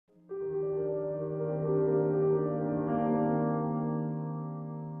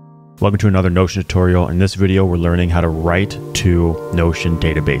Welcome to another Notion tutorial. In this video, we're learning how to write to Notion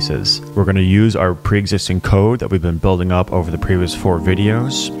databases. We're going to use our pre-existing code that we've been building up over the previous 4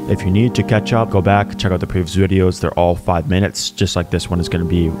 videos. If you need to catch up, go back, check out the previous videos. They're all 5 minutes, just like this one is going to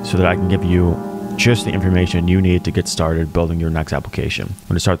be, so that I can give you just the information you need to get started building your next application. I'm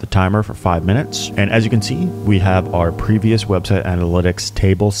going to start the timer for 5 minutes. And as you can see, we have our previous website analytics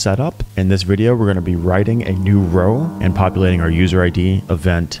table set up. In this video, we're going to be writing a new row and populating our user ID,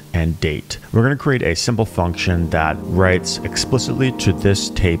 event, and date. We're going to create a simple function that writes explicitly to this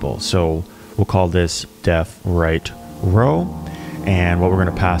table. So we'll call this def write row. And what we're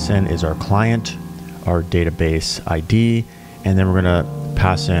going to pass in is our client, our database ID, and then we're going to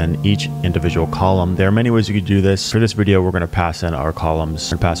pass in each individual column. There are many ways you could do this. For this video, we're going to pass in our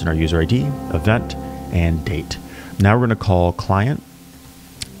columns and pass in our user ID, event, and date. Now we're going to call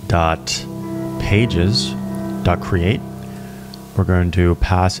client.pages.create. We're going to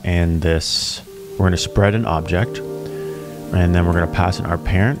pass in this, we're going to spread an object, and then we're going to pass in our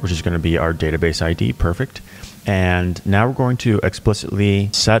parent, which is going to be our database ID. Perfect. And now we're going to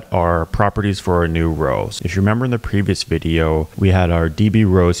explicitly set our properties for our new rows. If you remember in the previous video, we had our DB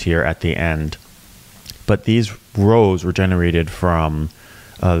rows here at the end, but these rows were generated from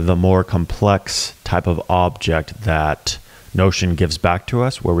the more complex type of object that Notion gives back to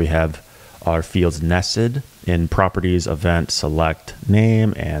us, where we have our fields nested in properties, event, select,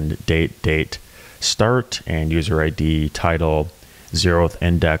 name, and date, start, and user ID, title, 0th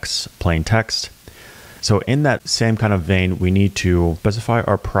index, plain text. So in that same kind of vein, we need to specify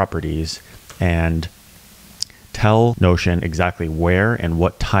our properties and tell Notion exactly where and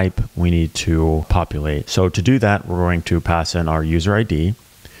what type we need to populate. So to do that, we're going to pass in our user ID,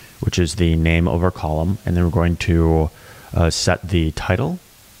 which is the name of our column, and then we're going to set the title,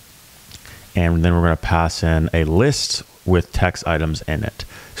 and then we're going to pass in a list with text items in it.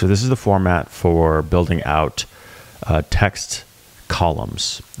 So this is the format for building out text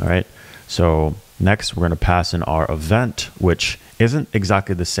columns. All right. So next, we're going to pass in our event, which isn't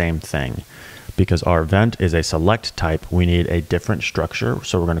exactly the same thing. Because our event is a select type, we need a different structure.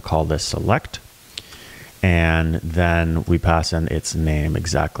 So we're going to call this select. And then we pass in its name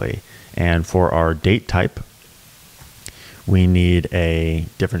exactly. And for our date type, we need a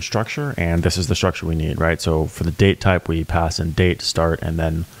different structure. And this is the structure we need, right? So for the date type, we pass in date, start, and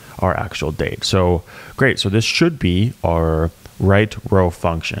then our actual date. So great. So this should be our write row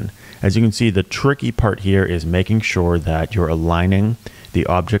function. As you can see, the tricky part here is making sure that you're aligning the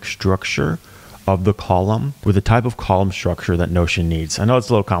object structure of the column with the type of column structure that Notion needs. I know it's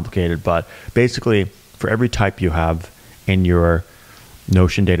a little complicated, but basically for every type you have in your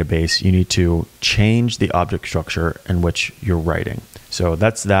Notion database, you need to change the object structure in which you're writing. So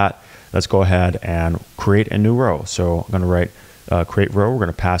that's that. Let's go ahead and create a new row. So I'm going to write create row. We're going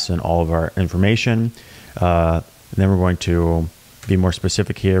to pass in all of our information. And then we're going to be more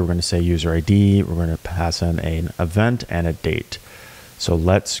specific here. We're going to say user ID. We're going to pass in an event and a date. So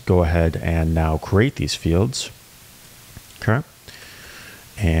let's go ahead and now create these fields. Okay.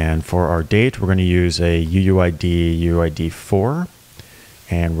 And for our date, we're going to use a UUID UUID4,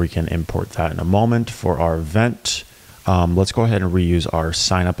 and we can import that in a moment. For our event, let's go ahead and reuse our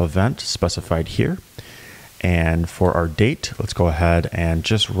sign up event specified here. And for our date, let's go ahead and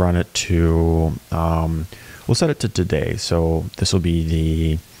just run it to we'll set it to today. So this will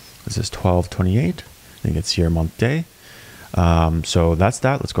be this is 12/28. I think it's year, month, day. So that's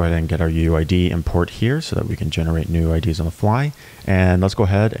that. Let's go ahead and get our UUID import here so that we can generate new IDs on the fly. And let's go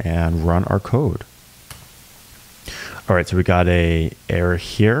ahead and run our code. All right, so we got a error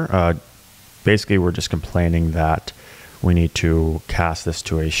here. Basically, we're just complaining that we need to cast this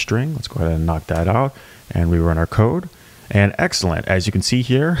to a string. Let's go ahead and knock that out, and we run our code. And excellent. As you can see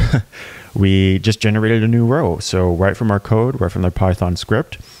here, we just generated a new row. So right from our code, right from the Python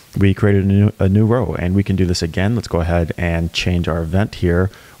script, we created a new row, and we can do this again. Let's go ahead and change our event here.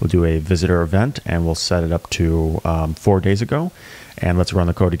 We'll do a visitor event, and we'll set it up to 4 days ago. And let's run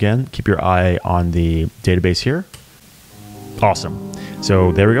the code again. Keep your eye on the database here. Awesome.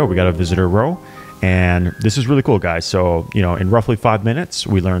 So there we go. We got a visitor row, and this is really cool, guys. So, you know, in roughly 5 minutes,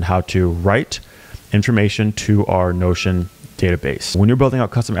 we learned how to write information to our Notion database. When you're building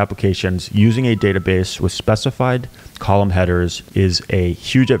out custom applications, using a database with specified column headers is a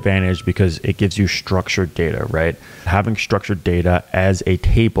huge advantage because it gives you structured data, right? Having structured data as a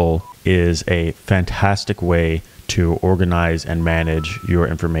table is a fantastic way to organize and manage your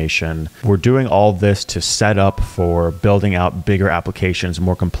information. We're doing all this to set up for building out bigger applications,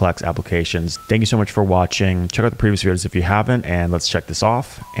 more complex applications. Thank you so much for watching. Check out the previous videos if you haven't, and let's check this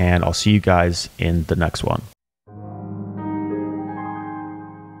off. And I'll see you guys in the next one.